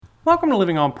Welcome to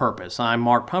Living on Purpose. I'm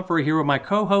Mark Pumphrey here with my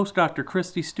co-host, Dr.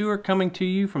 Kristie Stewart, coming to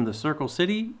you from the Circle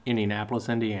City, Indianapolis,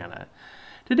 Indiana.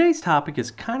 Today's topic is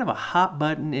kind of a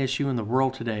hot-button issue in the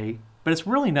world today, but it's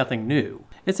really nothing new.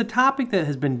 It's a topic that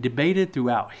has been debated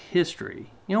throughout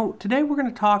history. Today we're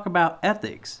going to talk about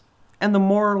ethics and the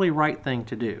morally right thing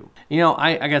to do.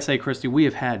 I gotta say, Kristie, we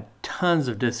have had tons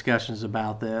of discussions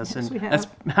about this. Yes, we have.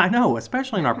 I know,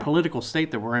 especially in our political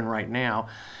state that we're in right now,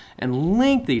 and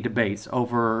lengthy debates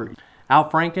over Al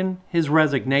Franken, his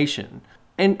resignation.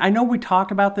 And I know we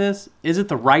talked about this. Is it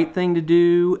the right thing to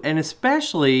do? And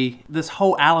especially this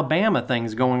whole Alabama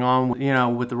thing's going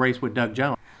on, with the race with Doug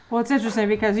Jones. Well, it's interesting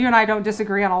because you and I don't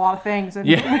disagree on a lot of things, and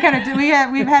Yeah.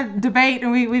 we've had debate,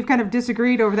 and we've kind of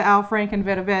disagreed over the Al Franken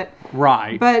bit a bit.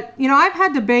 Right. But I've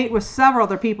had debate with several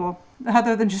other people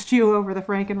other than just you over the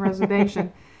Franken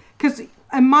resignation, because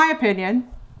in my opinion,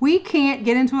 we can't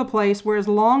get into a place where as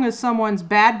long as someone's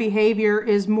bad behavior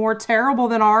is more terrible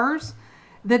than ours,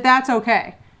 that's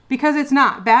okay, because it's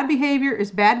not. Bad behavior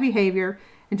is bad behavior,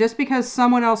 and just because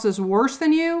someone else is worse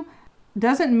than you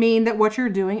doesn't mean that what you're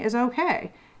doing is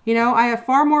okay. I have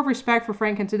far more respect for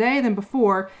Franken today than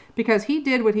before because he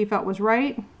did what he felt was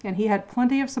right, and he had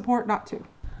plenty of support not to.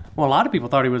 Well, a lot of people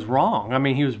thought he was wrong. I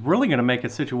mean, he was really going to make a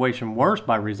situation worse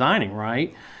by resigning,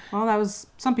 right? Well,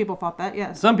 some people thought that,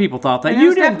 yes. Some people thought that.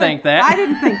 You didn't think that. I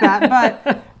didn't think that,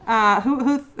 but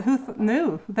who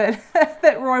knew that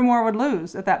that Roy Moore would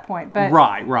lose at that point? But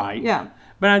Right. Yeah.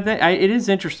 But I think it is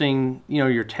interesting,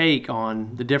 your take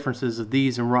on the differences of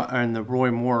these and the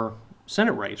Roy Moore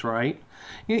Senate race, right?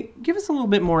 Give us a little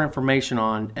bit more information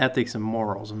on ethics and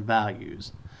morals and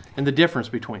values and the difference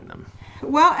between them.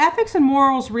 Well, ethics and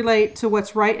morals relate to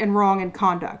what's right and wrong in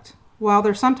conduct. While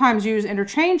they're sometimes used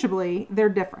interchangeably, they're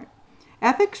different.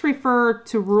 Ethics refer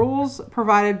to rules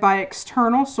provided by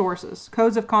external sources,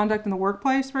 codes of conduct in the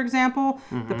workplace, for example,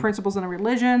 the principles in a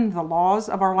religion, the laws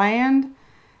of our land.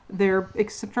 They're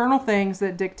external things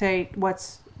that dictate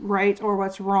what's right or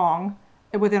what's wrong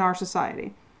within our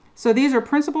society. So these are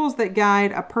principles that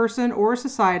guide a person or a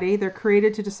society. They're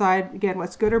created to decide, again,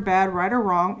 what's good or bad, right or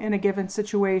wrong in a given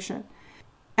situation.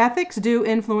 Ethics do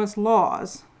influence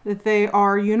laws, that they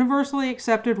are universally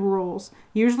accepted rules,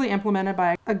 usually implemented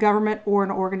by a government or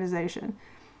an organization.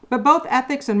 But both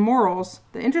ethics and morals,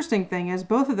 the interesting thing is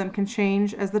both of them can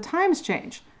change as the times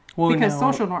change, because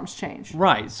social norms change.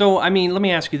 Right. So, let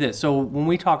me ask you this. So when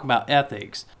we talk about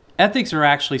ethics are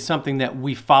actually something that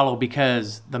we follow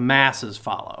because the masses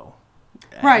follow.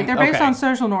 Right. They're based on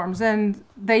social norms, and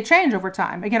they change over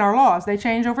time. Again, our laws, they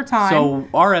change over time. So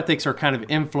our ethics are kind of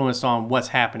influenced on what's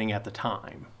happening at the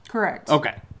time. Correct.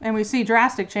 Okay. And we see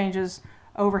drastic changes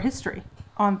over history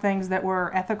on things that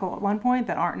were ethical at one point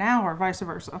that aren't now, or vice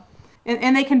versa.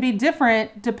 And they can be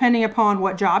different depending upon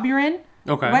what job you're in.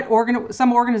 Okay.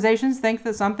 Some organizations think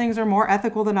that some things are more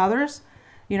ethical than others.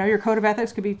 Your code of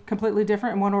ethics could be completely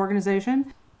different in one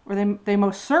organization, or they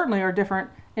most certainly are different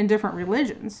in different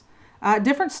religions.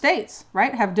 Different states,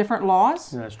 right, have different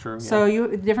laws. That's true. Yeah. So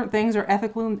different things are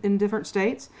ethical in different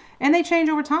states, and they change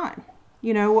over time.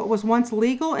 What was once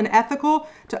legal and ethical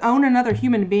to own another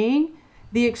human being,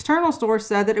 the external source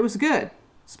said that it was good,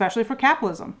 especially for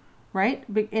capitalism, right,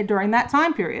 during that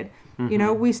time period.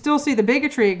 We still see the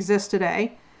bigotry exist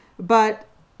today, but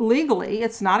legally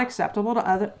it's not acceptable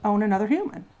to own another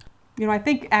human. I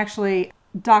think actually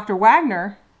Dr.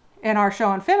 Wagner in our show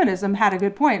on feminism had a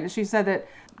good point. She said that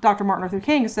Dr. Martin Luther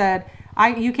King said,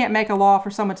 you can't make a law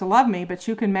for someone to love me, but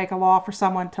you can make a law for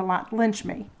someone to lynch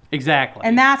me. Exactly.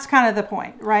 And that's kind of the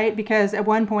point, right? Because at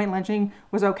one point lynching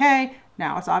was okay.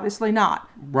 Now it's obviously not.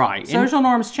 Right. Social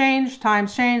norms change,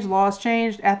 times change, laws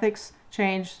change, ethics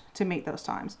change to meet those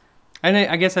times. And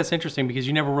I guess that's interesting because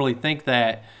you never really think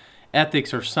that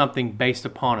ethics are something based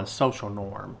upon a social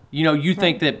norm. You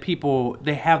think that people,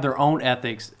 they have their own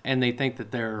ethics and they think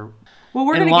that they're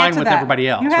in line with everybody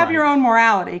else. You have your own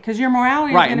morality because your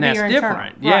morality is going to be your internal.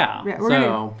 Right, and that's different.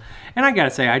 Yeah. And I got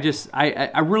to say,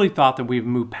 I really thought that we've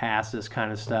moved past this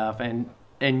kind of stuff.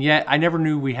 And yet I never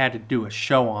knew we had to do a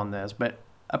show on this, but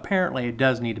apparently it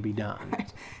does need to be done.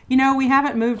 Right. We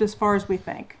haven't moved as far as we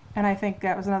think. And I think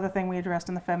that was another thing we addressed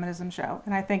in the feminism show.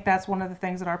 And I think that's one of the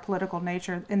things that our political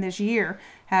nature in this year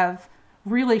have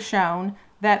really shown,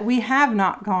 that we have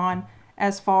not gone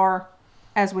as far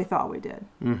as we thought we did.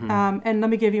 And let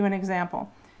me give you an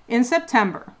example. In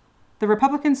September, the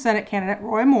Republican Senate candidate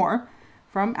Roy Moore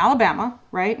from Alabama,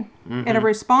 right, in a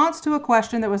response to a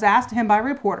question that was asked to him by a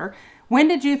reporter, when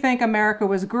did you think America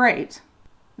was great?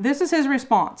 This is his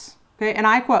response. Okay, and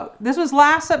I quote, this was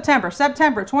last September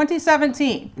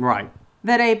 2017. Right.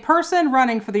 That a person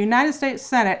running for the United States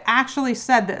Senate actually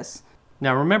said this.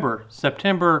 Now remember,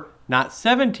 September, not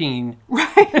 17.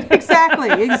 Right, exactly.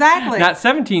 Not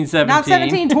 1717. Not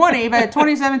 1720, but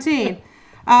 2017.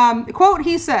 Quote,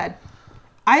 he said,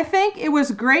 "I think it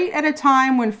was great at a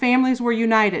time when families were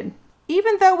united.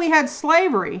 Even though we had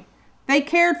slavery, they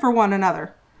cared for one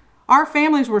another. Our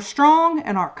families were strong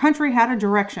and our country had a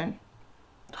direction."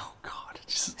 Oh, God.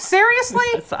 Seriously?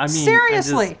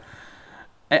 Seriously.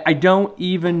 I don't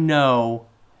even know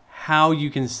how you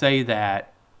can say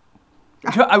that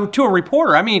to a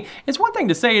reporter. I mean, it's one thing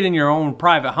to say it in your own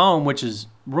private home, which is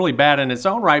really bad in its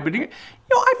own right, but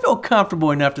I feel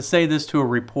comfortable enough to say this to a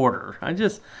reporter. The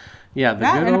good in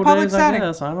a old public days, setting. I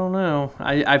guess. I don't know.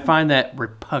 I find that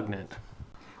repugnant.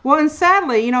 Well, and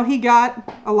sadly, he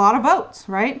got a lot of votes,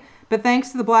 right? But thanks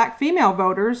to the black female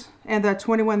voters and the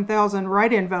 21,000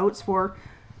 write-in votes for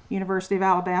University of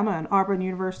Alabama and Auburn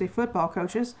University football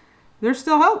coaches, there's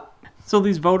still hope. So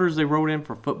these voters, they wrote in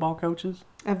for football coaches?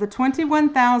 Of the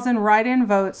 21,000 write-in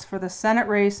votes for the Senate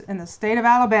race in the state of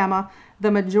Alabama,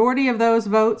 the majority of those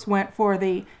votes went for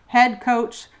the head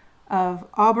coach of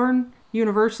Auburn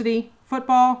University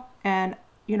football and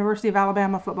University of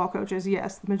Alabama football coaches.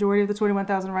 Yes, the majority of the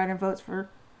 21,000 write-in votes for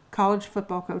college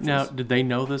football coaches. Now, did they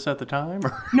know this at the time?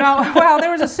 No. Well,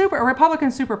 there was a Republican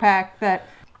super PAC that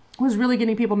was really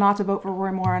getting people not to vote for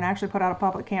Roy Moore and actually put out a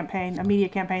public campaign, a media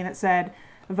campaign that said,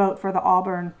 vote for the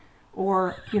Auburn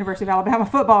or University of Alabama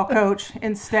football coach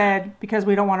instead, because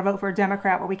we don't want to vote for a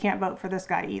Democrat, but we can't vote for this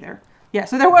guy either. Yeah,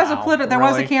 so there was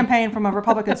was a campaign from a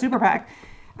Republican super PAC.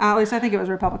 At least I think it was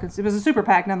Republicans. It was a super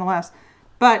PAC nonetheless.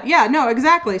 But yeah, no,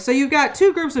 exactly. So you've got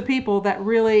two groups of people that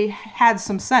really had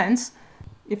some sense,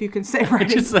 if you can say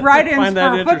write-ins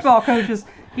for football coaches,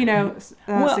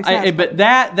 but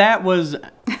that was,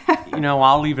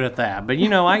 I'll leave it at that. But,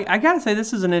 I got to say,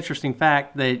 this is an interesting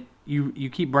fact that you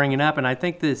keep bringing up, and I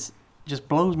think this just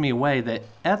blows me away, that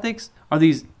ethics are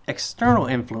these external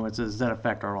influences that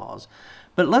affect our laws.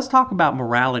 But let's talk about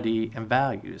morality and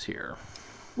values here.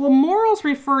 Well, morals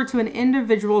refer to an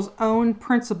individual's own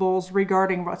principles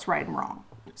regarding what's right and wrong.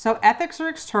 So ethics are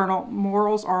external,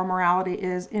 morals or morality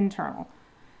is internal.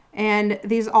 And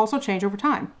these also change over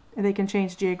time. They can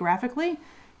change geographically,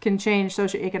 can change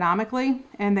socioeconomically,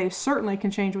 and they certainly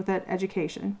can change with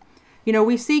education.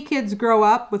 We see kids grow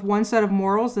up with one set of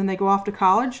morals, then they go off to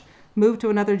college, move to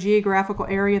another geographical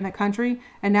area in the country,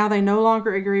 and now they no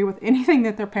longer agree with anything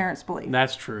that their parents believe.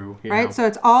 That's true. Yeah. Right? So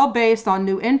it's all based on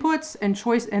new inputs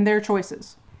and their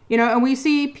choices. And we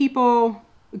see people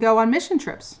go on mission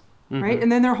trips, right?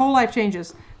 And then their whole life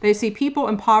changes. They see people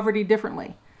in poverty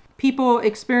differently. People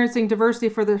experiencing diversity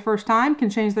for the first time can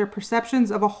change their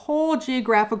perceptions of a whole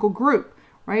geographical group,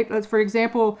 right? For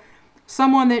example,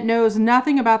 someone that knows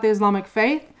nothing about the Islamic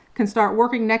faith can start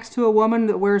working next to a woman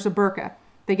that wears a burqa.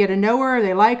 They get to know her,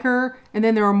 they like her, and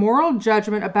then their moral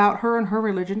judgment about her and her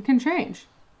religion can change.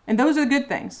 And those are the good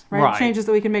things, right? Changes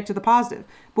that we can make to the positive.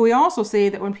 But we also see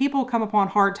that when people come upon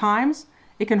hard times,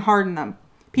 it can harden them.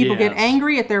 People get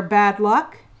angry at their bad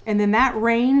luck, and then that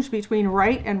range between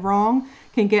right and wrong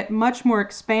can get much more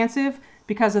expansive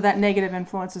because of that negative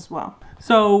influence as well.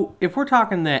 So if we're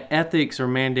talking that ethics are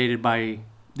mandated by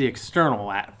the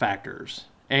external factors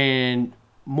and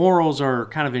morals are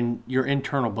kind of in your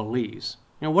internal beliefs,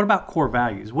 what about core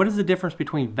values? What is the difference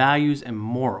between values and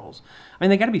morals? I mean,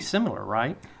 they got to be similar,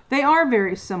 right? They are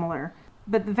very similar.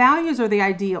 But the values are the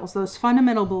ideals, those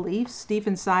fundamental beliefs deep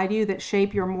inside you that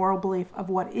shape your moral belief of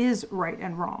what is right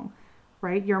and wrong,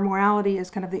 right? Your morality is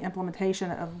kind of the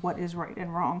implementation of what is right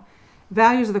and wrong.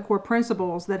 Values are the core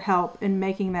principles that help in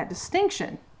making that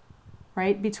distinction,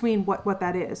 right, between what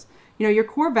that is. Your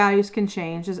core values can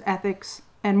change as ethics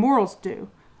and morals do,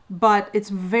 but it's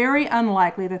very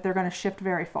unlikely that they're going to shift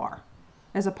very far,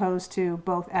 as opposed to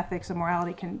both ethics and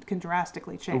morality can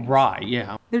drastically change. Right,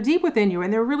 yeah. They're deep within you,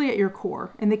 and they're really at your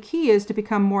core. And the key is to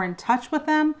become more in touch with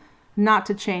them, not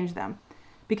to change them.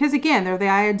 Because, again, they're the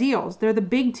ideals. They're the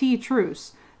big T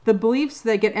truths, the beliefs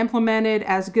that get implemented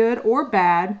as good or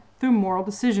bad through moral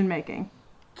decision-making.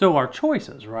 So our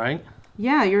choices, right?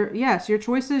 Yeah, your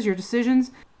choices, your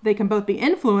decisions, they can both be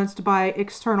influenced by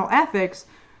external ethics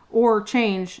or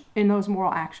change in those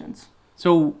moral actions.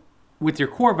 So with your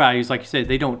core values, like you said,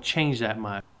 they don't change that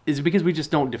much. Is it because we just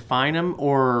don't define them,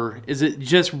 or is it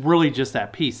just really just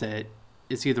that piece that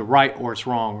it's either right or it's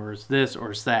wrong, or it's this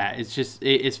or it's that? It's just,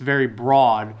 it's very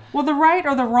broad. Well, the right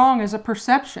or the wrong is a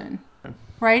perception,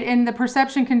 right? And the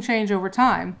perception can change over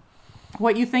time.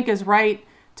 What you think is right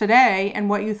today and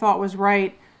what you thought was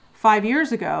right 5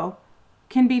 years ago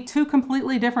can be two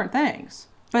completely different things.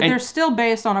 But they're still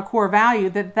based on a core value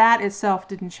that itself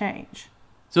didn't change.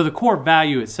 So the core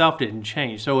value itself didn't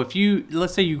change. So if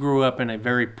let's say you grew up in a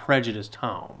very prejudiced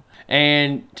home,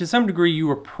 and to some degree you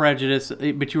were prejudiced,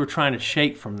 but you were trying to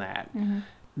shake from that.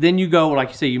 Then you go, like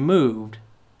you say, you moved,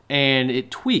 and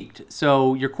it tweaked.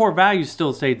 So your core values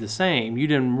still stayed the same. You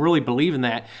didn't really believe in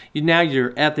that. Now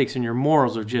your ethics and your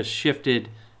morals are just shifted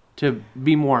to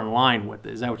be more in line with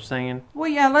it. Is that what you're saying? Well,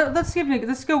 yeah.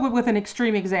 Let's go with an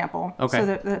extreme example, Okay. so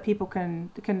that people can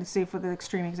see for the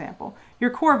extreme example. Your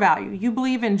core value: you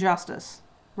believe in justice,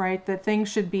 right? That things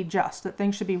should be just, that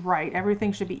things should be right,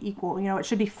 everything should be equal. It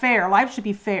should be fair. Life should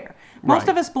be fair. Most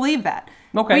of us believe that.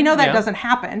 Okay. We know that doesn't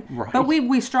happen, Right. but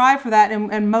we strive for that,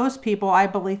 and most people, I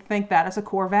believe, think that as a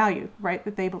core value, right?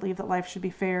 That they believe that life should be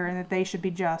fair and that they should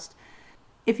be just.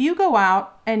 If you go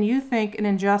out and you think an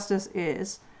injustice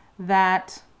is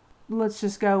that, let's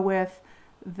just go with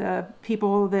the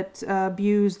people that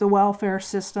abuse the welfare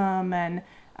system and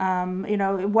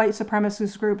white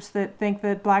supremacist groups that think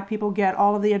that black people get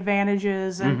all of the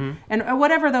advantages and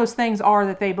whatever those things are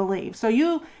that they believe. So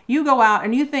you go out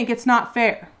and you think it's not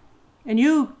fair, and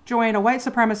you join a white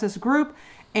supremacist group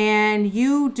and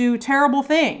you do terrible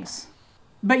things.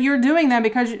 But you're doing them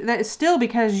because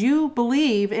you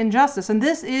believe in justice, and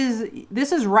this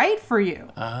is right for you.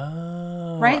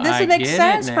 Oh, right? This makes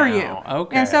sense for you.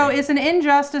 Okay. And so it's an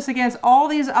injustice against all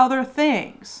these other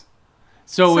things.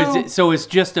 So it's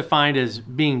just defined as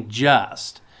being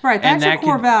just. Right, that's your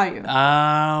core value. Oh,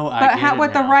 I get it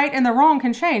what now. the right and the wrong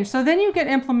can change. So then you get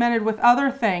implemented with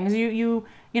other things.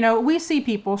 We see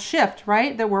people shift,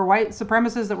 right? That were white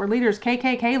supremacists, that were leaders,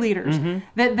 KKK leaders,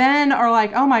 that then are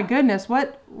like, oh my goodness,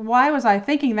 why was I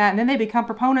thinking that? And then they become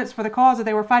proponents for the cause that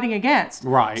they were fighting against.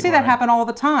 Right. You see that happen all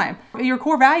the time. Your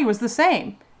core value is the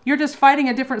same. You're just fighting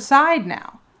a different side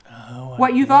now. Oh,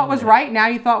 what you thought was right, now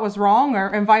you thought was wrong,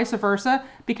 and vice versa,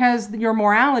 because your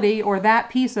morality or that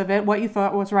piece of it, what you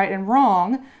thought was right and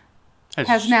wrong,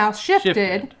 has now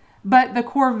shifted. But the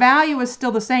core value is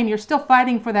still the same. You're still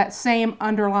fighting for that same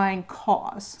underlying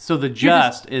cause. So the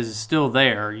is still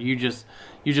there.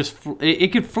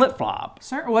 It could flip flop.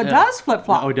 Well, it does flip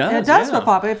flop. Oh, it does. It does flip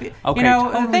flop. The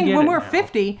Totally thing get when it we're now.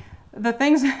 50, the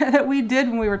things that we did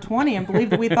when we were 20 and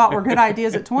believed that we thought were good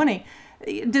ideas at 20,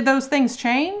 did those things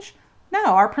change? No,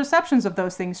 our perceptions of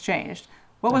those things changed.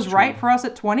 What was right for us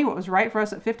at 20? What was right for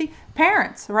us at 50?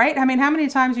 Parents, right? I mean, how many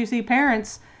times you see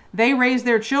parents? They raise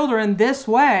their children this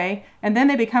way, and then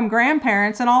they become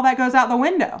grandparents, and all that goes out the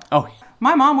window. Oh,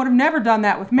 My mom would have never done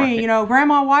that with me. Right.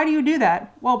 Grandma, why do you do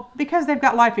that? Well, because they've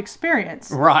got life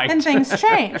experience. Right. And things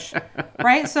change.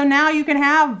 Right? So now you can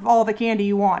have all the candy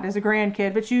you want as a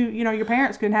grandkid, but your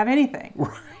parents couldn't have anything.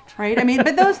 Right? I mean,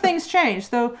 but those things change.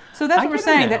 So that's what we're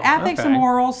saying, that ethics and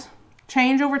morals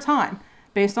change over time.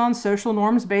 Based on social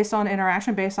norms, based on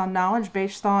interaction, based on knowledge,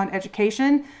 based on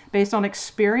education, based on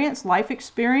experience, life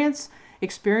experience,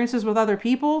 experiences with other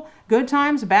people, good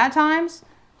times, bad times,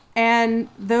 and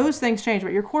those things change.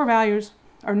 But your core values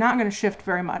are not going to shift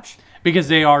very much. Because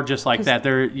they are just like that.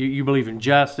 You believe in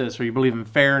justice, or you believe in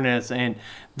fairness, and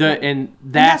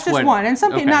that's just what, one. And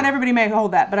some people, okay. not everybody may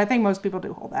hold that, but I think most people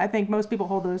do hold that. I think most people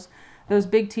hold those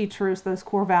big T truths, those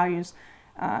core values.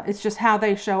 It's just how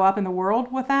they show up in the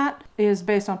world with that is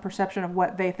based on perception of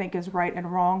what they think is right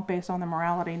and wrong, based on their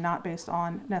morality, not based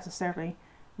on necessarily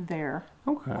their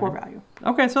core value.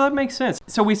 Okay, so that makes sense.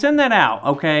 So we send that out,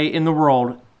 okay, in the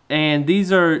world, and we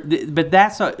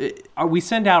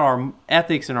send out our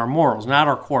ethics and our morals, not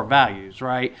our core values,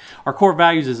 right? Our core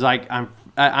values is like,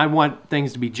 I want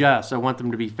things to be just, I want them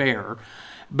to be fair,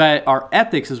 but our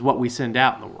ethics is what we send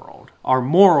out in the world. Our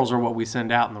morals are what we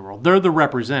send out in the world. They're the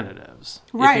representatives.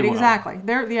 Right, exactly.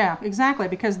 Exactly,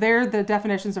 because they're the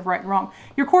definitions of right and wrong.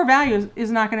 Your core value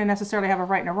is not going to necessarily have a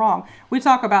right and a wrong. We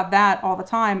talk about that all the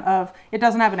time of it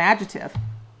doesn't have an adjective,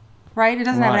 right? It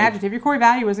doesn't have an adjective. Your core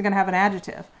value isn't going to have an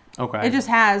adjective. Okay. It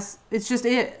just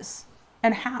is.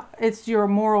 And how it's your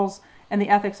morals and the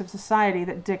ethics of society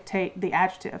that dictate the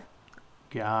adjective.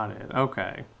 Got it.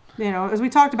 Okay. As we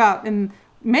talked about in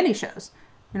many shows,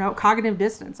 cognitive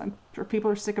dissonance. I'm sure people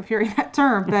are sick of hearing that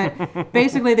term, but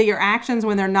basically that your actions,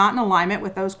 when they're not in alignment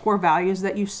with those core values,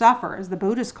 that you suffer, as the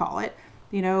Buddhists call it.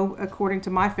 According to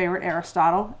my favorite,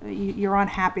 Aristotle, you're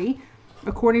unhappy.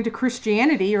 According to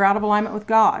Christianity, you're out of alignment with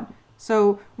God.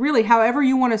 So really, however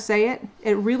you want to say it,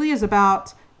 it really is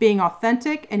about being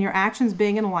authentic and your actions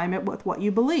being in alignment with what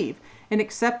you believe, and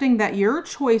accepting that your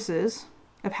choices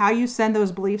of how you send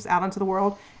those beliefs out into the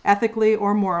world, ethically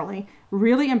or morally,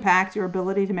 really impact your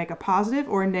ability to make a positive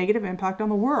or a negative impact on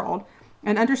the world,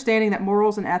 and understanding that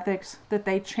morals and ethics, that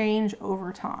they change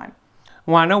over time.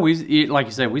 Well, I know like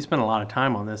you said, we spend a lot of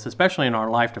time on this, especially in our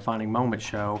Life Defining Moment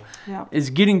show, Yeah. is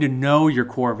getting to know your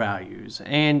core values.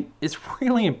 And it's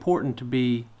really important to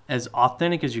be as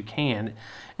authentic as you can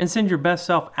and send your best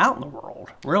self out in the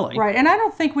world, really. Right. And I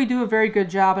don't think we do a very good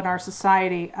job in our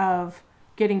society of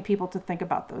getting people to think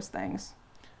about those things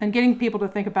and getting people to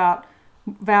think about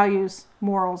values,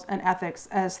 morals, and ethics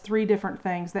as three different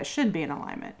things that should be in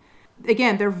alignment.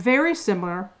 Again, they're very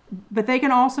similar, but they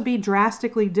can also be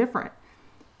drastically different.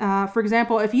 For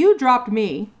example, if you dropped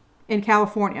me in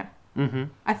California,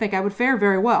 I think I would fare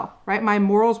very well, right? My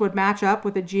morals would match up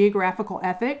with the geographical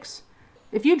ethics.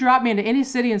 If you dropped me into any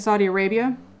city in Saudi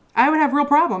Arabia, I would have real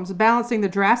problems balancing the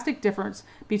drastic difference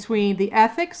between the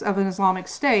ethics of an Islamic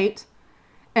state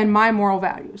and my moral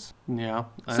values. Yeah.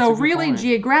 So really,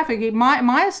 geographically,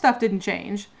 my stuff didn't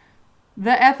change.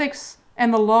 The ethics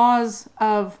and the laws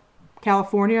of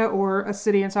California or a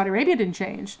city in Saudi Arabia didn't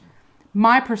change.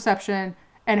 My perception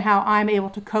and how I'm able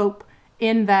to cope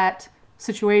in that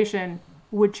situation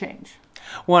would change.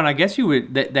 Well, and I guess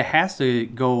that has to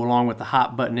go along with the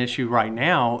hot button issue right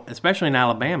now, especially in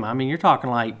Alabama. I mean, you're talking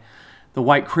like the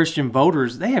white Christian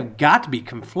voters, they have got to be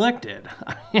conflicted.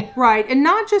 Right, and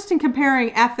not just in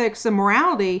comparing ethics and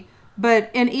morality, but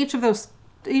in each of those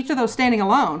standing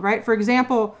alone, right? For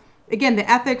example, again, the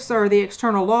ethics are the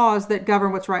external laws that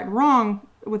govern what's right and wrong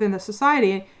within the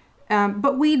society.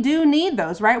 But we do need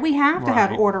those, right? We have to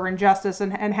have order and justice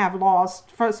and have laws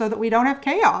so that we don't have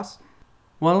chaos.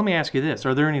 Well, let me ask you this: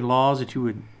 are there any laws that you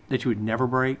would never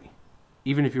break,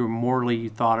 even if you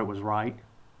thought it was right?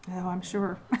 Oh, I'm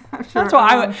sure. That's what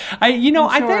I would.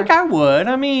 I think I would.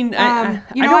 I mean, I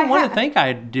don't want to think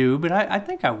I do, but I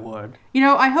think I would.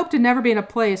 I hope to never be in a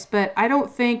place, but I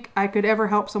don't think I could ever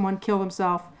help someone kill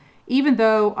themselves, even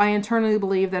though I internally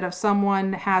believe that if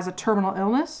someone has a terminal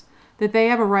illness, that they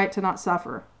have a right to not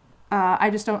suffer. I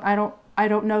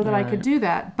don't know that I could do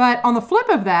that. But on the flip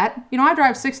of that, I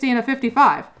drive 60 and a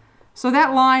 55. So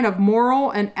that line of moral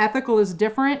and ethical is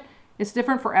different. It's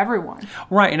different for everyone.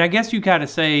 Right. And I guess you got to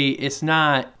say it's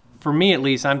not, for me at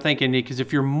least, I'm thinking, because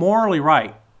if you're morally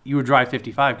right, you would drive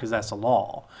 55 because that's the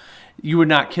law. You would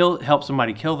not help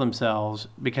somebody kill themselves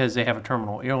because they have a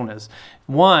terminal illness.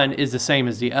 One is the same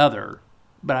as the other.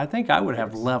 But I think I would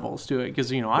have levels to it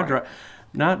because, I drive...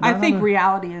 I think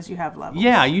reality is you have levels.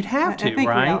 Yeah, you'd have to, right? I think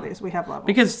reality is we have levels.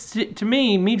 Because to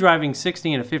me driving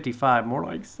 60 and a 55, more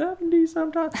like 70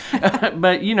 sometimes.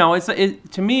 But,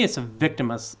 to me, it's a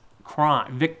victimless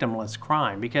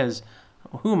crime because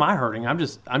who am I hurting?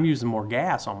 I'm using more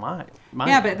gas on my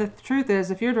Yeah, but the truth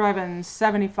is, if you're driving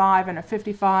 75 and a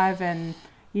 55 and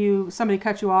somebody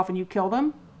cuts you off and you kill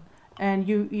them, and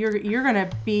you're going to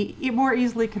be more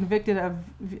easily convicted of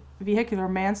vehicular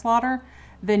manslaughter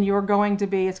than you're going to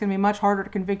be. It's going to be much harder to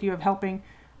convict you of helping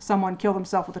someone kill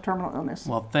themselves with a terminal illness.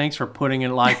 Well, thanks for putting it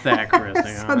like that,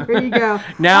 Kristie. So there you go.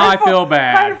 Now I feel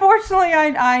bad. Unfortunately,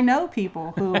 I know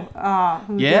people who did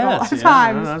a lot of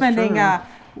time spending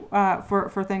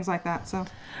for things like that. So.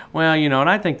 Well, and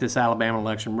I think this Alabama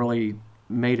election really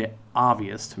made it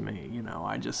obvious to me.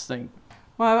 I just think.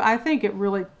 Well, I think it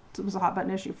really was a hot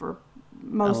button issue for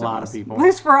most of us. A lot of people. At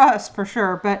least for us, for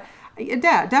sure. But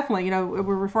yeah, definitely,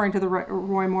 we're referring to the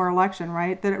Roy Moore election,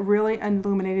 right? That it really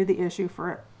illuminated the issue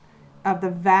of the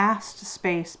vast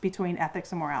space between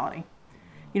ethics and morality.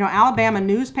 Alabama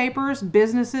newspapers,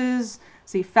 businesses,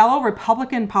 fellow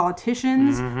Republican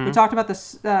politicians. Mm-hmm. We talked about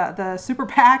the super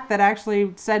PAC that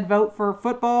actually said vote for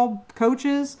football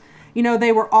coaches.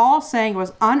 They were all saying it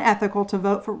was unethical to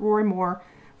vote for Roy Moore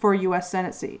for a U.S.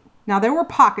 Senate seat. Now, there were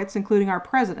pockets, including our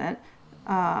president,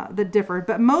 that differed,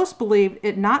 but most believed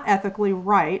it not ethically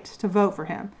right to vote for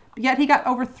him. But yet he got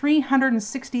over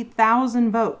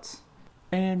 360,000 votes.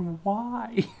 And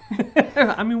why?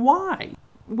 I mean, why?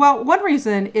 Well, one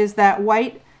reason is that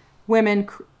white women,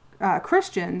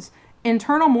 Christians,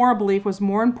 internal moral belief was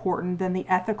more important than the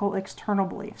ethical external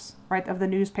beliefs, right, of the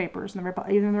newspapers and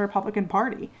even the Republican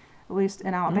Party, at least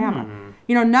in Alabama.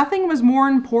 Nothing was more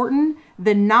important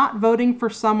than not voting for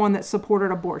someone that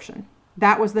supported abortion.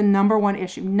 That was the number one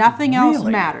issue. Nothing else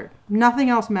mattered. Nothing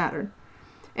else mattered.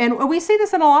 And we see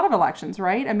this in a lot of elections,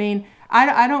 right? I mean,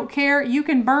 I don't care. You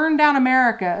can burn down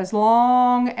America as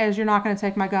long as you're not going to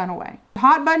take my gun away.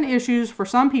 Hot button issues for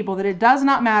some people that it does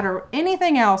not matter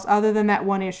anything else other than that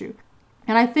one issue.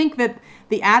 And I think that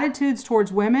the attitudes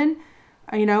towards women,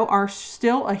 are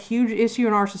still a huge issue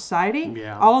in our society.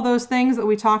 Yeah. All of those things that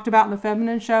we talked about in the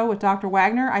Feminine Show with Dr.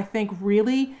 Wagner, I think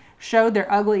really showed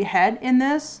their ugly head in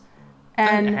this.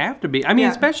 And they have to be. I mean,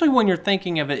 especially when you're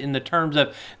thinking of it in the terms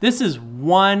of this is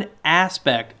one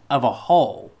aspect of a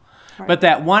whole. Right. But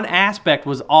that one aspect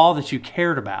was all that you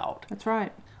cared about. That's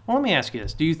right. Well, let me ask you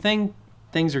this. Do you think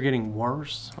things are getting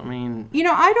worse? I mean...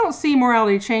 I don't see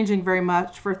morality changing very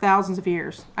much for thousands of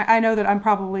years. I know that I'm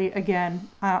probably, again,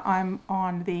 I'm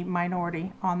on the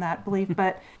minority on that belief,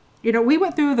 but, we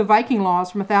went through the Viking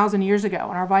laws from 1,000 years ago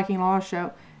on our Viking Laws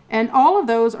show, and all of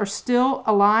those are still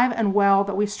alive and well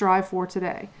that we strive for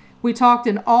today. We talked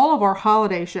in all of our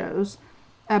holiday shows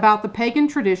about the pagan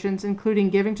traditions, including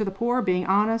giving to the poor, being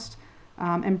honest,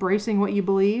 embracing what you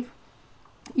believe.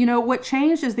 What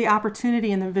changed is the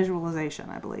opportunity and the visualization,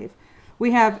 I believe.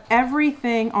 We have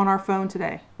everything on our phone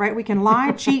today, right? We can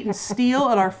lie, cheat, and steal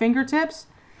at our fingertips,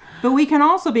 but we can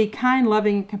also be kind,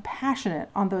 loving, and compassionate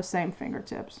on those same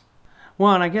fingertips.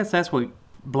 Well, and I guess that's what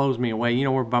blows me away.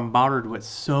 We're bombarded with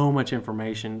so much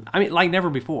information. I mean, like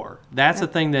never before. That's the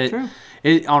thing that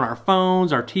on our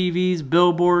phones, our TVs,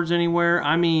 billboards, anywhere.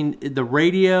 I mean, the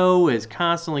radio is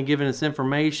constantly giving us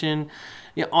information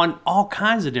on all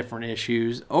kinds of different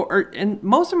issues, and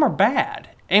most of them are bad,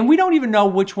 and we don't even know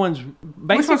which ones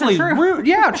basically true.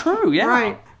 Yeah, true.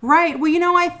 Yeah, right. Well,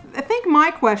 I think my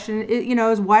question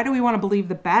is why do we want to believe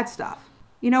the bad stuff?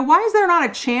 Why is there not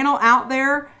a channel out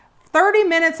there 30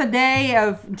 minutes a day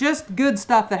of just good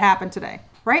stuff that happened today,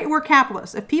 right? We're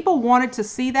capitalists. If people wanted to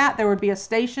see that, there would be a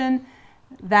station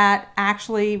that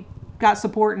actually got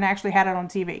support and actually had it on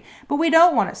TV. But we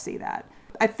don't want to see that.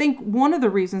 I think one of the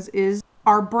reasons is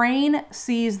our brain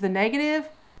sees the negative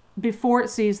before it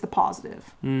sees the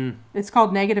positive. It's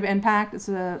called negative impact. That's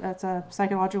a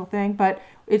psychological thing, but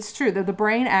it's true that the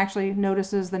brain actually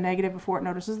notices the negative before it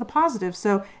notices the positive.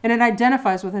 So, and it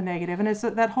identifies with the negative, and it's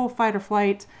that whole fight or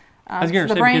flight.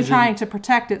 The brain trying to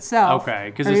protect itself. Okay,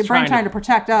 because the brain trying to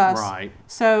protect us. Right.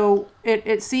 So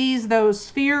it sees those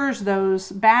fears,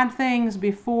 those bad things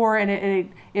before, and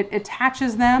it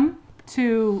attaches them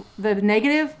to the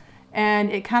negative,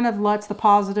 and it kind of lets the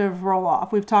positive roll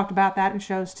off. We've talked about that in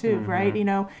shows too, right?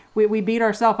 We beat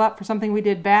ourselves up for something we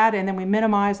did bad, and then we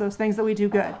minimize those things that we do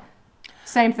good.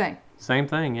 Same thing. Same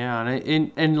thing, yeah.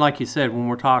 And like you said, when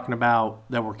we're talking about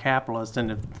that we're capitalists,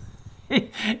 and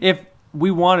if we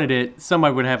wanted it,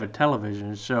 somebody would have a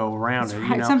television show around That's it.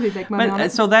 Right. Somebody would make money on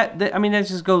it. So that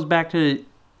just goes back to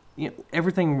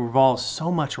everything revolves so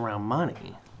much around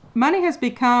money. Money has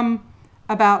become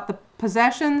about the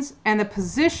possessions and the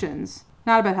positions,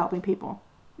 not about helping people.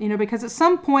 Because at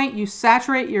some point you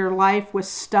saturate your life with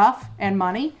stuff and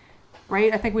money,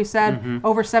 right? I think we said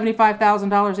over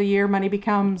 $75,000 a year, money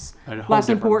becomes less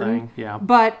important. Thing. Yeah.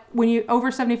 But when you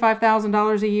over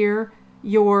 $75,000 a year,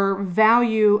 your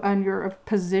value and your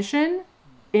position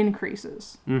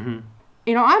increases.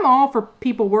 I'm all for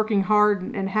people working hard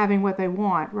and having what they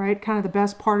want, right? Kind of the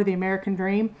best part of the American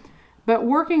dream. But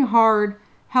working hard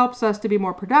helps us to be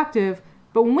more productive.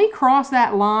 But when we cross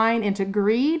that line into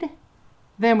greed,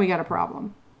 then we got a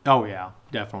problem. Oh yeah,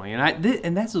 definitely.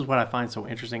 And this is what I find so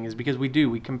interesting is because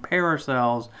we compare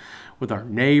ourselves with our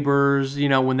neighbors.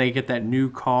 When they get that new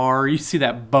car, you see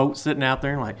that boat sitting out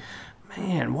there, and like,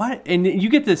 man, what? And you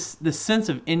get this sense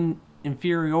of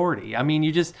inferiority. I mean,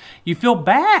 you feel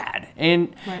bad,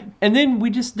 and then we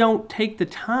just don't take the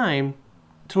time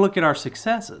to look at our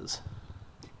successes.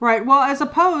 Right. Well, as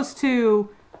opposed to,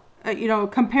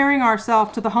 comparing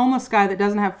ourselves to the homeless guy that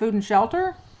doesn't have food and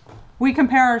shelter, we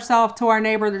compare ourselves to our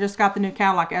neighbor that just got the new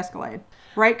Cadillac Escalade.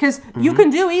 Right? Because you can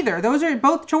do either. Those are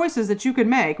both choices that you could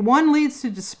make. One leads to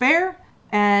despair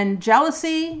and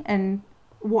jealousy, and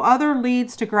other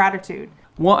leads to gratitude.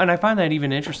 Well, and I find that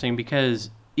even interesting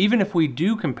because even if we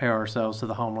do compare ourselves to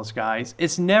the homeless guys,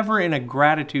 it's never in a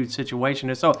gratitude situation.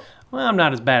 It's I'm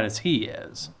not as bad as he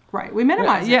is. Right. We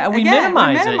minimize it. Yeah, we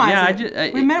minimize it.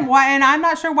 Yeah, why? And I'm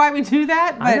not sure why we do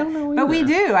that, but, I don't know either. But we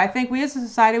do. I think we as a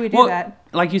society, we do that.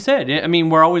 Like you said, I mean,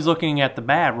 we're always looking at the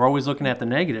bad. We're always looking at the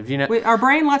negative. Our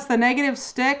brain lets the negative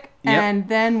stick, and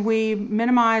then we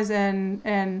minimize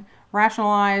and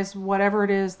rationalize whatever it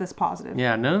is that's positive.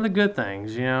 Yeah, none of the good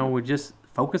things. We just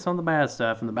focus on the bad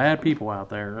stuff and the bad people out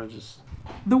there.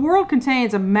 The world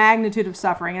contains a magnitude of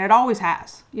suffering, and it always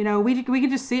has. We can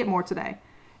just see it more today.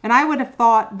 And I would have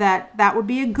thought that would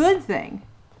be a good thing,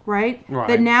 right?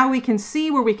 That now we can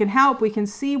see where we can help, we can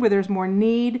see where there's more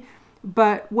need.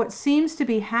 But what seems to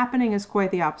be happening is quite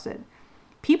the opposite.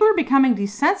 People are becoming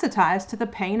desensitized to the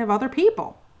pain of other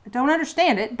people. I don't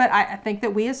understand it, but I think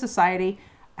that we as society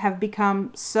have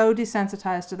become so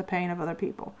desensitized to the pain of other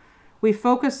people. We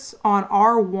focus on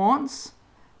our wants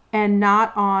and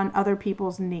not on other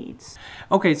people's needs.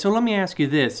 Okay, so let me ask you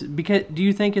this. Because do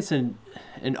you think it's an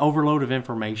overload of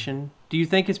information? Do you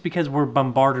think it's because we're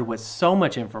bombarded with so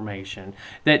much information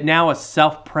that now it's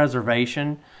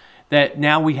self-preservation, that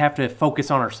now we have to focus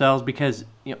on ourselves? Because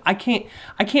I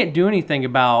can't do anything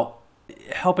about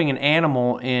helping an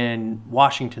animal in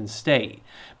Washington State,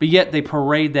 but yet they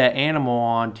parade that animal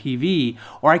on TV,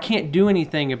 or I can't do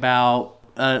anything about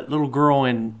a little girl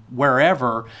in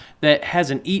wherever that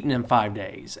hasn't eaten in 5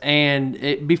 days.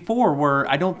 And before, where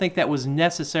I don't think that was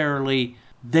necessarily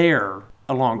there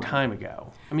a long time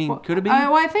ago. I mean, could it be?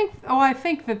 I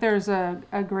think that there's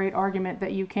a great argument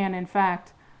that you can, in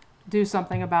fact, do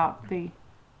something about the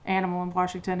animal in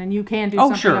Washington, and you can do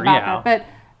something about that.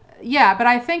 But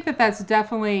I think that's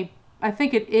definitely, I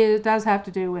think it does have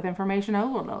to do with information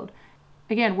overload.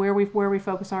 Again, where we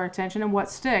focus our attention and what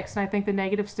sticks. And I think the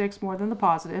negative sticks more than the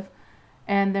positive.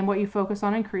 And then what you focus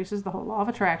on increases, the whole law of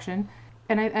attraction.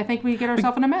 And I think we get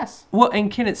ourselves in a mess. Well,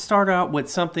 and can it start out with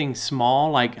something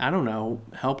small, like, I don't know,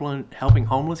 helping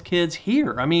homeless kids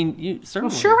here? I mean,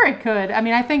 certainly. Well, sure it could. I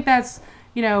mean, I think that's,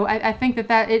 I think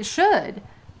that it should,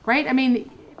 right? I mean,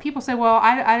 people say, well,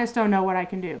 I just don't know what I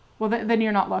can do. Well, then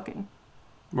you're not looking.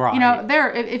 Right.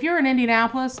 If you're in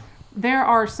Indianapolis, there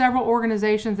are several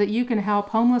organizations that you can help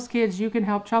homeless kids. You can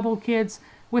help troubled kids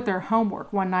with their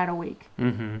homework one night a week.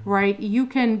 Mm-hmm. Right? You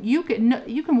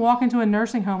can walk into a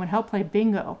nursing home and help play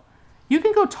bingo. You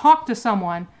can go talk to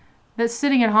someone that's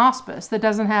sitting in hospice that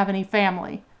doesn't have any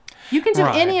family. You can do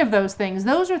any of those things.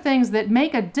 Those are things that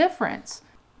make a difference.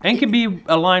 And can be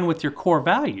aligned with your core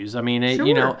values. I mean,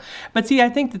 sure. But see, I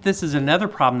think that this is another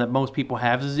problem that most people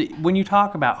have is when you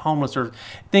talk about homeless or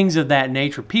things of that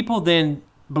nature, people then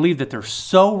believe that they're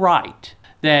so right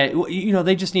that,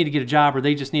 they just need to get a job or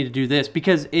they just need to do this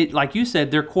because like you said,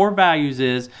 their core values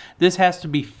is this has to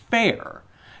be fair.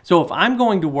 So if I'm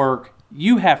going to work,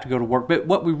 you have to go to work. But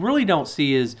what we really don't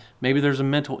see is maybe there's a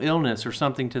mental illness or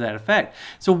something to that effect.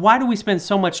 So why do we spend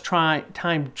so much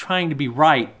time trying to be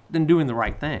right than doing the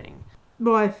right thing?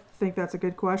 Well, I think that's a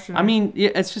good question. I mean,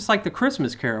 it's just like the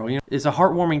Christmas Carol. It's a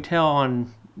heartwarming tale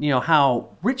on, how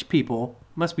rich people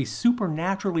must be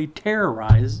supernaturally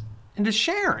terrorized into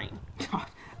sharing. God,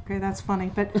 okay, that's funny,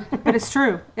 but it's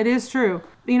true. It is true.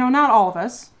 Not all of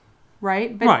us,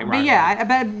 right? But yeah,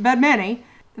 but many.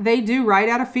 They do right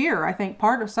out of fear, I think,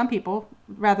 part of some people,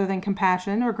 rather than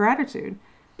compassion or gratitude.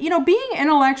 Being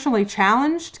intellectually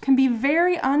challenged can be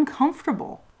very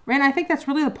uncomfortable. Right? And I think that's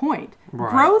really the point.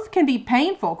 Right. Growth can be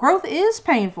painful. Growth is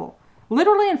painful,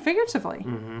 literally and figuratively.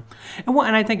 Mm-hmm.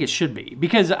 And I think it should be.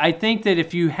 Because I think that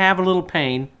if you have a little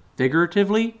pain,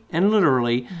 figuratively and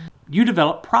literally, you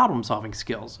develop problem-solving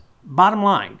skills. Bottom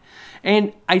line.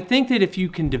 And I think that if you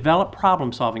can develop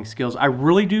problem-solving skills, I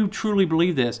really do truly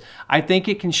believe this, I think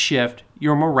it can shift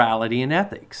your morality and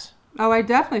ethics. Oh, I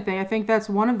definitely think. I think that's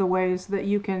one of the ways that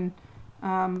you can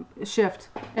shift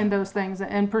in those things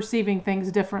and perceiving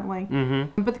things differently.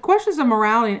 Mm-hmm. But the questions of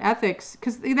morality and ethics,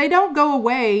 because they don't go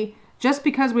away just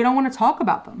because we don't want to talk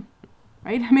about them.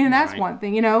 Right? I mean, that's one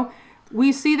thing.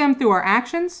 We see them through our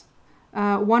actions.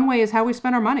 One way is how we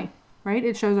spend our money. Right?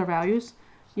 It shows our values.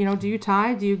 Do you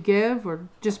tithe? Do you give? Or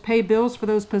just pay bills for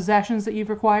those possessions that you've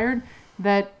acquired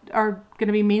that are going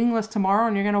to be meaningless tomorrow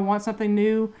and you're going to want something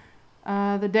new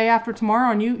the day after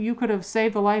tomorrow and you could have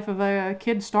saved the life of a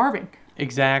kid starving.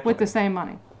 Exactly. With the same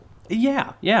money.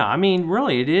 Yeah. I mean,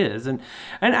 really it is. And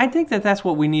I think that that's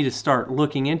what we need to start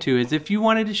looking into is if you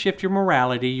wanted to shift your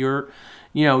morality, your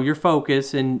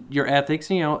focus and your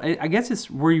ethics, I guess it's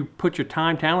where you put your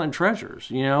time, talent, and treasures.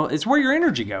 It's where your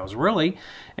energy goes, really.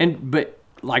 But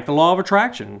like the law of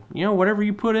attraction, whatever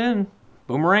you put in,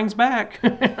 boomerangs back.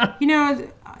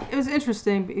 It was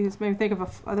interesting because it made me think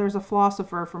of there was a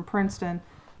philosopher from Princeton.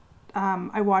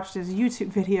 I watched his YouTube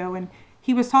video and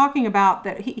he was talking about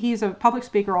that he's a public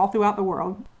speaker all throughout the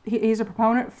world. He's a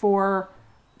proponent for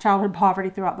childhood poverty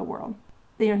throughout the world.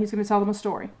 He's going to tell them a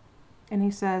story. And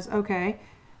he says, okay,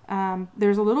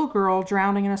 there's a little girl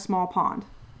drowning in a small pond,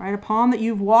 right? A pond that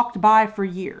you've walked by for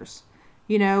years.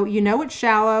 You know it's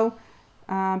shallow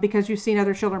because you've seen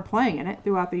other children playing in it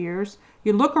throughout the years.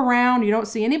 You look around, you don't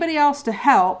see anybody else to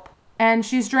help, and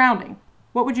she's drowning.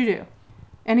 What would you do?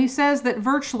 And he says that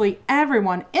virtually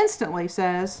everyone instantly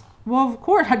says, well, of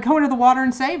course, I'd go into the water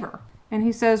and save her. And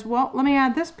he says, well, let me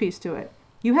add this piece to it.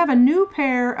 You have a new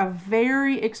pair of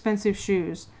very expensive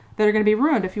shoes that are going to be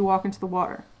ruined if you walk into the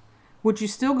water. Would you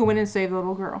still go in and save the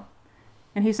little girl?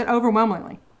 And he said,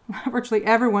 overwhelmingly, virtually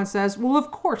everyone says, well,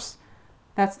 of course.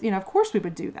 Of course we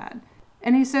would do that.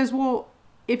 And he says, well,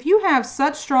 if you have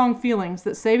such strong feelings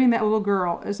that saving that little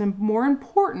girl is more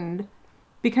important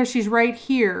because she's right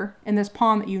here in this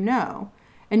pond that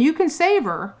and you can save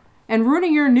her, and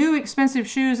ruining your new expensive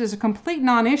shoes is a complete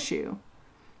non-issue,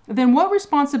 then what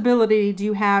responsibility do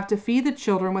you have to feed the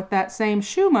children with that same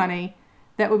shoe money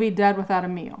that would be dead without a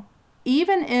meal?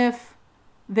 Even if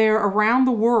they're around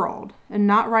the world and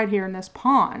not right here in this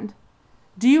pond,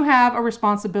 do you have a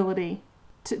responsibility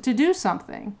to do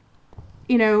something?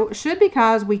 Should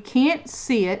because we can't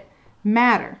see it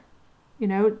matter,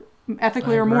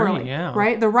 ethically or morally, yeah.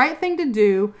 right? The right thing to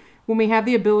do when we have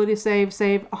the ability to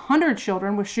save 100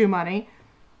 children with shoe money,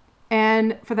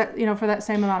 and for that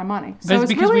same amount of money. So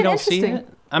it's because really we don't see it.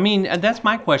 I mean, that's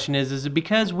my question: is it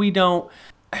because we don't?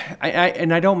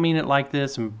 And I don't mean it like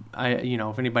this. And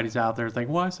if anybody's out there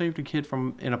thinking, "Well, I saved a kid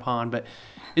in a pond," but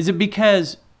is it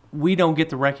because we don't get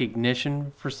the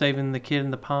recognition for saving the kid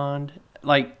in the pond?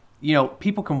 Like,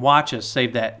 people can watch us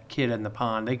save that kid in the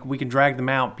pond. We can drag them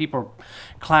out. People are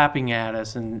clapping at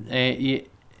us,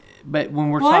 but when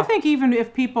we're I think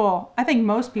I think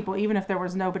most people, even if there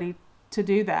was nobody to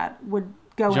do that, would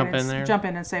go jump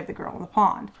in and save the girl in the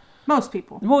pond. Most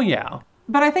people. Well, yeah.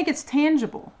 But I think it's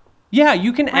tangible. Yeah,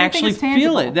 you can actually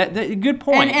feel it. That good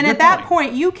point. And at that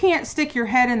point, you can't stick your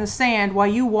head in the sand while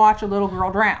you watch a little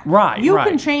girl drown. Right. You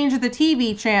can change the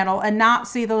TV channel and not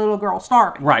see the little girl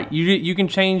starving. Right. You can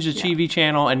change the TV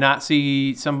channel and not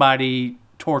see somebody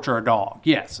torture a dog.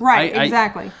 Yes. Right.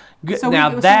 Exactly.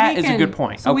 That is a good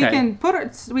point. So okay.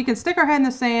 we can stick our head in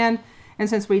the sand, and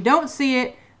since we don't see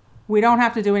it, we don't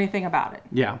have to do anything about it.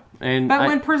 Yeah. But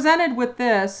when presented with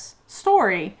this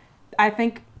story,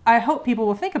 I hope people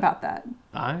will think about that.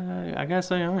 I gotta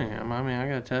say I am. I mean, I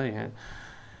gotta tell you.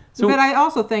 But I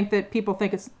also think that people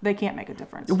think they can't make a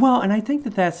difference. Well, and I think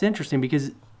that's interesting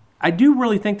because I do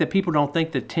really think that people don't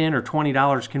think that $10 or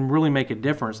 $20 can really make a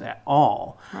difference at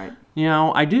all. Right.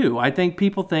 I do. I think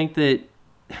people think that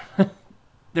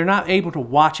they're not able to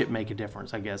watch it make a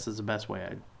difference, I guess is the best way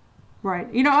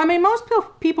Right. Most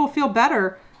people feel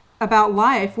better about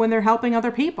life when they're helping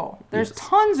other people. There's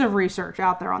tons of research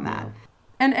out there on that.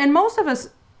 Yeah. And most of us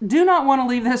do not want to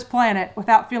leave this planet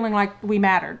without feeling like we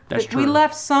mattered. That's true. We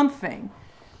left something,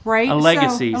 right? A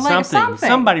legacy, something.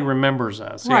 Somebody remembers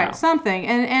us. Right, yeah.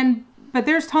 Something. But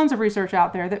there's tons of research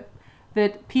out there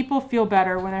that people feel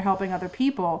better when they're helping other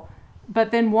people.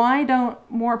 But then why don't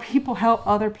more people help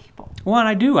other people? Well, and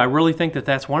I do. I really think that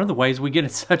that's one of the ways we get in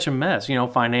such a mess,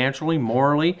 financially,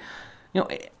 morally,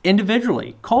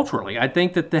 individually, culturally. I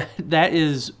think that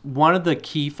is one of the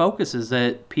key focuses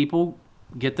that people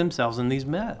get themselves in these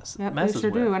messes. They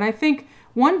sure do. And I think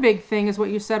one big thing is what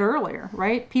you said earlier,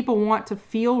 right? People want to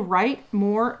feel right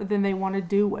more than they want to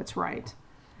do what's right.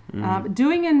 Mm-hmm.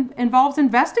 Doing involves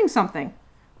investing something,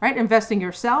 right? Investing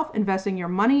yourself, investing your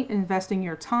money, investing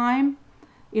your time,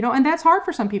 and that's hard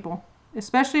for some people,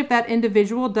 especially if that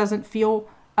individual doesn't feel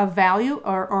of value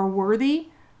or worthy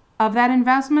of that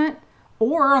investment.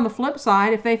 Or on the flip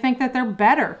side, if they think that they're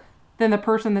better than the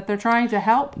person that they're trying to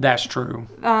help. That's true.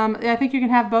 I think you can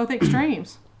have both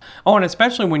extremes. Oh, and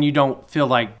especially when you don't feel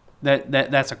like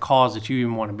that's a cause that you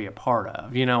even want to be a part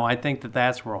of. I think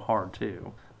that's real hard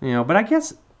too. But I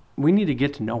guess we need to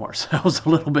get to know ourselves a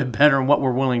little bit better and what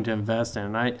we're willing to invest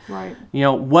in. Right.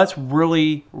 What's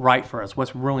really right for us,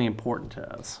 what's really important to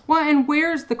us. Well, and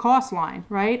where's the cost line,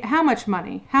 right? How much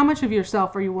money, how much of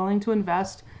yourself are you willing to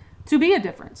invest to be a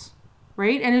difference?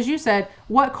 Right? And as you said,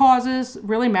 what causes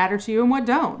really matter to you and what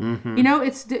don't. Mm-hmm.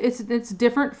 It's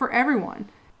different for everyone.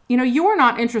 You're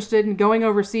not interested in going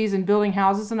overseas and building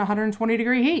houses in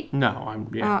 120-degree heat. No,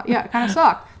 it kind of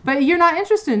sucked. But you're not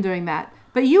interested in doing that.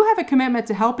 But you have a commitment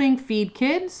to helping feed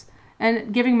kids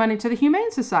and giving money to the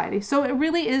Humane Society. So it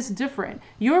really is different.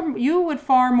 You would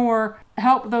far more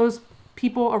help those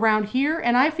people around here.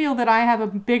 And I feel that I have a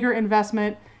bigger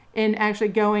investment in actually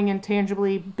going and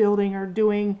tangibly building or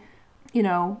doing,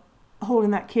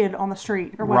 holding that kid on the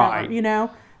street or whatever, right.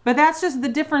 But that's just the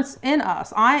difference in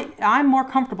us. I'm more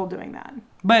comfortable doing that.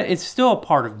 But it's still a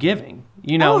part of giving,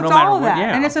 it's no matter all of that. what.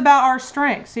 Yeah. And it's about our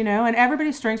strengths, and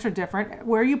everybody's strengths are different.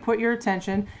 Where you put your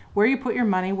attention, where you put your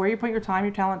money, where you put your time,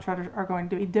 your talent are going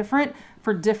to be different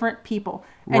for different people.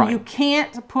 And you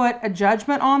can't put a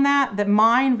judgment on that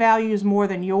mine values more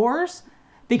than yours.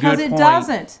 Because it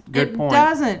doesn't. It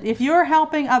doesn't. If you're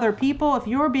helping other people, if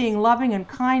you're being loving and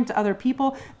kind to other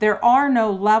people, there are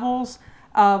no levels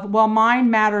of,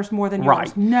 mine matters more than yours.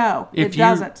 Right. No, it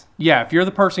doesn't. Yeah, if you're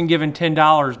the person giving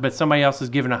 $10, but somebody else is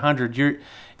giving $100,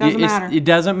 matter. It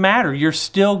doesn't matter. You're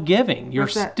still giving. You're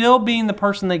still being the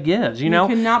person that gives. You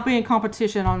cannot be in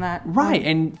competition on that. Right,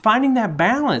 and finding that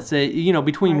balance,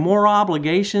 between moral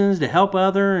obligations to help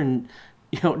other and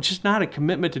just not a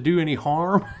commitment to do any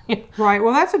harm. Right.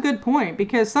 Well, that's a good point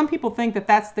because some people think that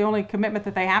that's the only commitment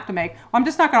that they have to make. Well, I'm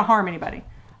just not going to harm anybody.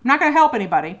 I'm not going to help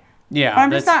anybody. Yeah.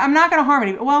 But I'm not going to harm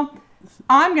anybody. Well,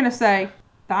 I'm going to say,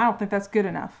 I don't think that's good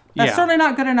enough. That's certainly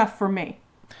not good enough for me.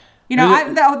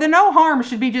 The no harm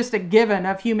should be just a given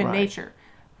of human nature.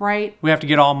 right? We have to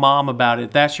get all mom about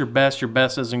it. That's your best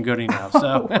isn't good enough.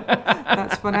 So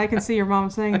That's funny. I can see your mom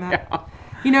saying that.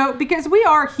 Yeah. Because we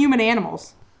are human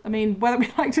animals. I mean, whether we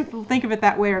like to think of it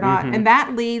that way or not. And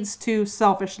that leads to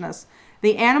selfishness.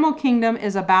 The animal kingdom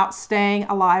is about staying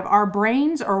alive. Our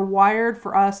brains are wired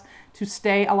for us to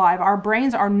stay alive. Our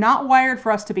brains are not wired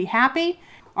for us to be happy.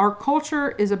 Our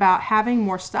culture is about having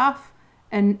more stuff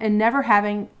and never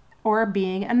having or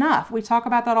being enough. We talk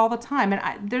about that all the time. And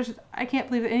I can't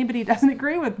believe that anybody doesn't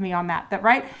agree with me on that,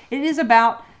 right? It is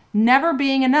about never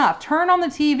being enough. Turn on the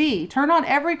TV. Turn on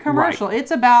every commercial. Right.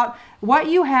 It's about what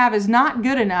you have is not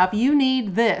good enough. You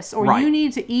need this, or you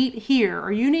need to eat here,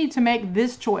 or you need to make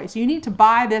this choice. You need to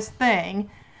buy this thing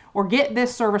or get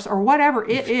this service or whatever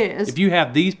it is. If you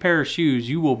have these pair of shoes,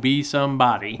 you will be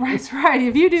somebody. That's right.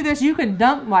 If you do this, you can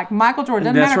dunk like Michael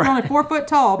Jordan. Doesn't matter if you're only 4 foot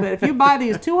tall, but if you buy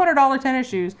these $200 tennis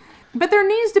shoes. But there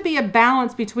needs to be a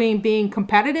balance between being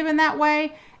competitive in that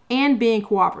way and being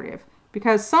cooperative.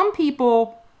 Because some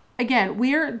people, again,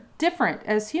 we're different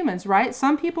as humans, right?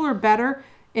 Some people are better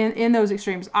in those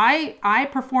extremes. I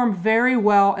perform very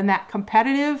well in that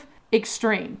competitive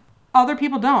extreme. Other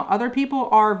people don't. Other people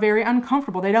are very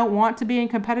uncomfortable. They don't want to be in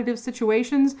competitive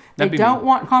situations. They don't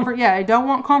want they don't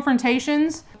want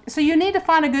confrontations. So you need to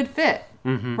find a good fit,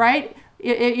 right?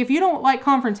 If you don't like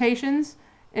confrontations,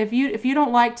 if you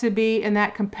don't like to be in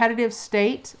that competitive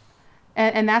state,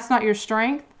 and that's not your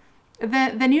strength,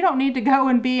 then you don't need to go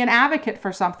and be an advocate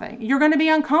for something. You're going to be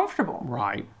uncomfortable.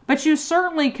 Right. But you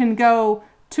certainly can go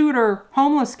tutor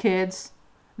homeless kids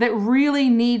that really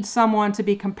need someone to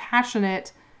be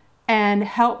compassionate and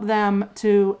help them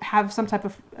to have some type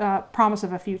of promise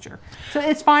of a future. So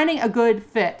it's finding a good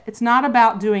fit. It's not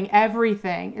about doing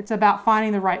everything. It's about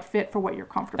finding the right fit for what you're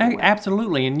comfortable with.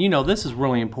 Absolutely. And, this is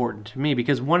really important to me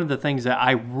because one of the things that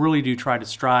I really do try to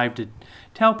strive to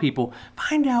tell people,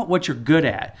 find out what you're good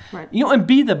at. Right. And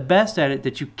be the best at it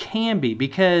that you can be,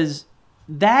 because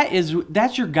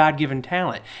that's your God-given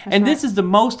talent. And this is the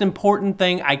most important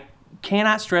thing. I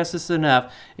cannot stress this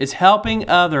enough, is helping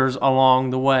others along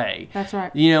the way. That's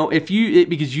right.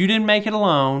 Because you didn't make it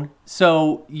alone,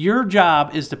 so your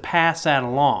job is to pass that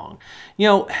along.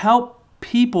 Help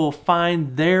people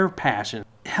find their passion.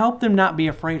 Help them not be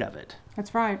afraid of it.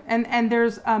 That's right. And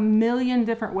there's a million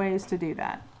different ways to do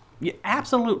that. Yeah,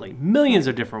 absolutely. Millions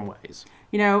of different ways.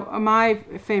 My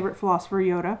favorite philosopher,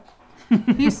 Yoda,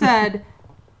 he said,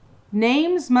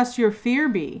 "Names must your fear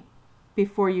be.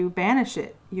 Before you banish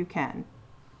it, you can."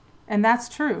 And that's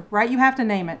true, right? You have to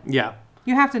name it. Yeah.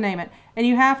 You have to name it. And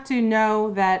you have to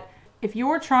know that if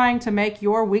you're trying to make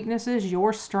your weaknesses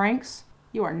your strengths,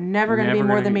 you are never going to be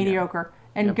more than mediocre.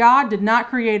 And God did not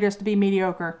create us to be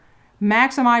mediocre.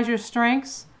 Maximize your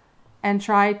strengths and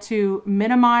try to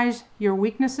minimize your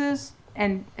weaknesses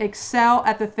and excel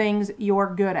at the things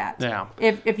you're good at. Yeah.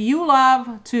 If you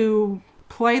love to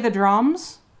play the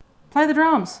drums, play the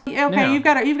drums. Okay, yeah. You've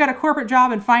got a corporate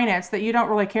job in finance that you don't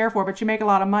really care for, but you make a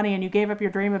lot of money and you gave up your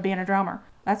dream of being a drummer.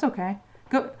 That's okay.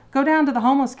 Go down to the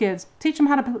homeless kids. Teach them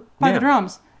how to play the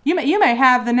drums. You may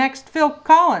have the next Phil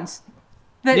Collins.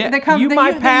 That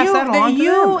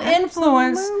you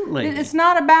influence. Absolutely. It's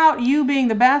not about you being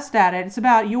the best at it. It's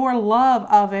about your love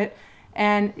of it,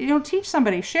 and teach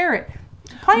somebody, share it.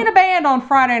 Play in a band on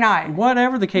Friday night.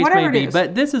 Whatever the case may be.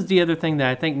 But this is the other thing that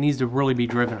I think needs to really be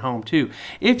driven home too.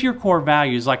 If your core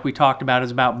values, like we talked about,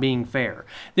 is about being fair,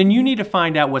 then you need to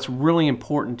find out what's really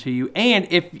important to you. And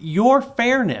if your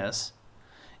fairness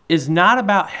is not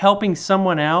about helping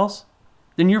someone else,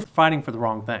 then you're fighting for the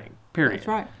wrong thing. Period. That's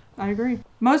right. I agree.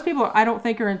 Most people, I don't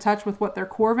think, are in touch with what their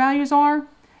core values are.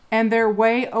 And they're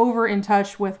way over in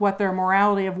touch with what their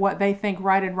morality of what they think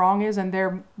right and wrong is, and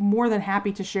they're more than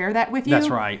happy to share that with you. That's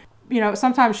right.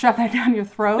 Sometimes shove that down your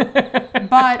throat.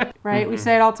 But, right, we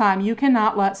say it all the time, you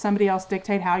cannot let somebody else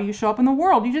dictate how you show up in the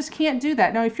world. You just can't do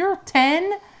that. Now, if you're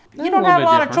 10, you don't have a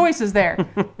lot of choices there.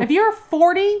 If you're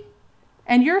 40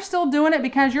 and you're still doing it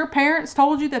because your parents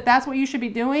told you that that's what you should be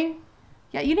doing,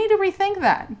 you need to rethink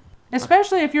that.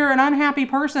 Especially if you're an unhappy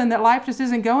person that life just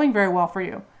isn't going very well for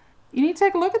you. You need to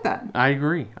take a look at that. I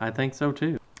agree. I think so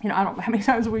too. I don't know how many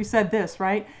times we said this,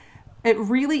 right? It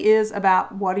really is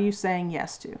about what are you saying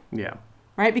yes to? Yeah.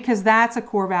 Right? Because that's a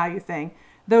core value thing.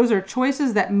 Those are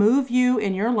choices that move you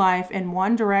in your life in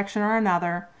one direction or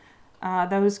another.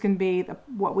 Those can be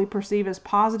what we perceive as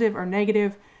positive or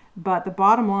negative. But the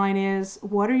bottom line is,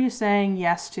 what are you saying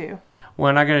yes to? Well,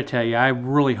 and I got to tell you, I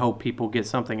really hope people get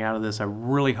something out of this. I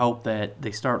really hope that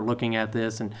they start looking at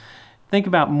this and think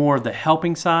about more of the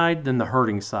helping side than the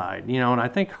hurting side. And I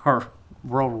think our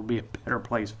world will be a better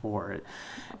place for it.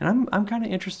 And I'm kind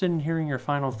of interested in hearing your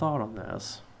final thought on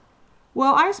this.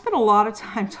 Well, I spent a lot of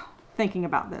time thinking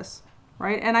about this,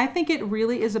 right? And I think it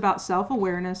really is about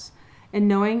self-awareness and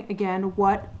knowing, again,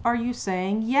 what are you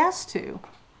saying yes to?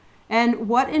 And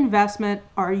what investment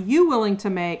are you willing to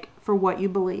make for what you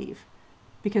believe?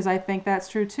 Because I think that's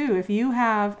true too. If you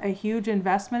have a huge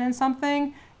investment in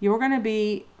something, you're going to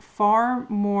be far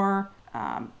more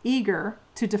eager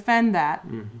to defend that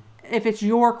if it's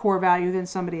your core value than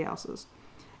somebody else's.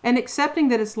 And accepting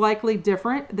that it's likely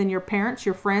different than your parents,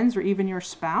 your friends, or even your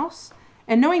spouse.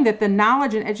 And knowing that the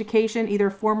knowledge and education, either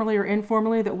formally or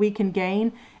informally, that we can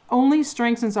gain only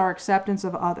strengthens our acceptance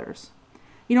of others.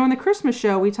 You know, in the Christmas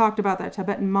show, we talked about the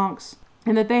Tibetan monks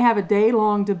and that they have a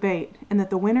day-long debate and that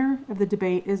the winner of the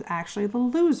debate is actually the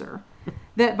loser.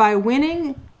 That by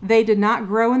winning, they did not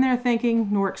grow in their thinking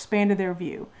nor expanded their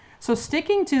view. So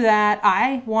sticking to that,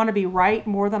 I want to be right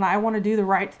more than I want to do the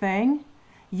right thing,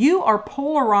 you are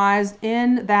polarized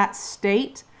in that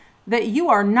state that you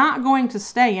are not going to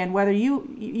stay in. Whether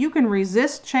you can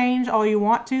resist change all you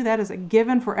want to, that is a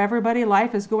given for everybody.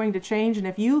 Life is going to change. And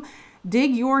if you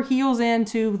dig your heels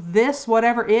into this,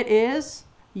 whatever it is,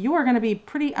 you are going to be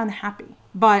pretty unhappy.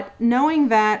 But knowing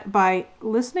that by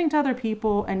listening to other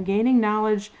people and gaining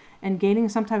knowledge and gaining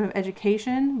some type of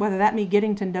education, whether that means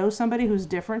getting to know somebody who's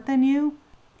different than you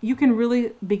can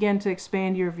really begin to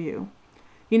expand your view.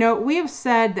 You know, we have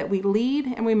said that we lead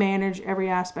and we manage every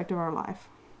aspect of our life.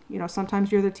 You know,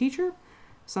 sometimes you're the teacher,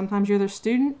 sometimes you're the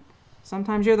student,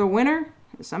 sometimes you're the winner,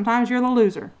 sometimes you're the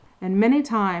loser. And many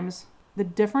times the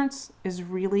difference is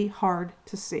really hard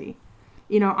to see.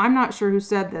 You know, I'm not sure who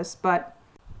said this, but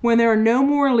when there are no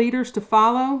more leaders to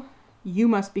follow, you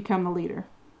must become the leader.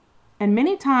 And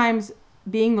many times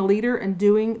being the leader and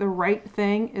doing the right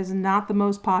thing is not the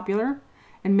most popular.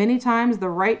 And many times the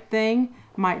right thing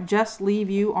might just leave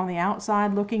you on the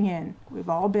outside looking in. We've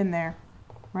all been there,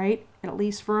 right? At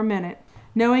least for a minute.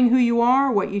 Knowing who you are,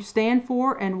 what you stand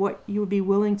for, and what you would be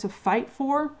willing to fight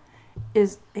for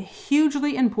is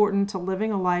hugely important to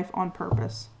living a life on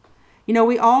purpose. You know,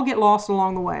 we all get lost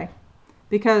along the way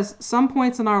because some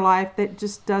points in our life that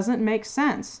just doesn't make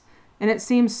sense. And it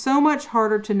seems so much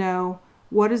harder to know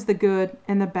what is the good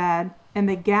and the bad, and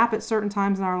the gap at certain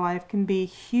times in our life can be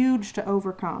huge to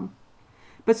overcome.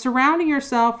 But surrounding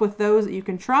yourself with those that you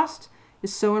can trust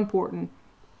is so important,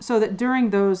 so that during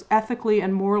those ethically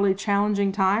and morally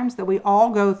challenging times that we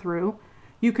all go through,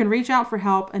 you can reach out for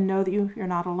help and know that you're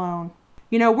not alone.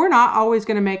 You know, we're not always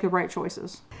going to make the right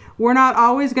choices. We're not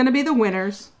always going to be the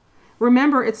winners.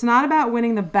 Remember, it's not about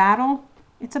winning the battle.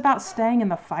 It's about staying in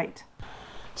the fight.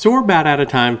 So we're about out of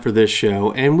time for this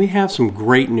show, and we have some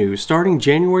great news. Starting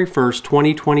January 1st,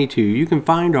 2022, you can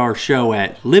find our show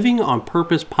at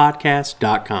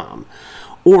livingonpurposepodcast.com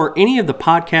or any of the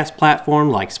podcast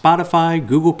platforms like Spotify,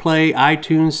 Google Play,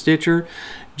 iTunes, Stitcher.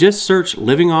 Just search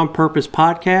Living on Purpose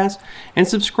Podcast and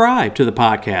subscribe to the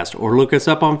podcast, or look us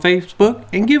up on Facebook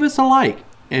and give us a like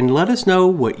and let us know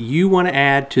what you want to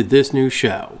add to this new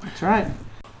show. That's right.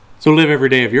 So live every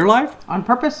day of your life on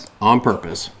purpose. On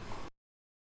purpose.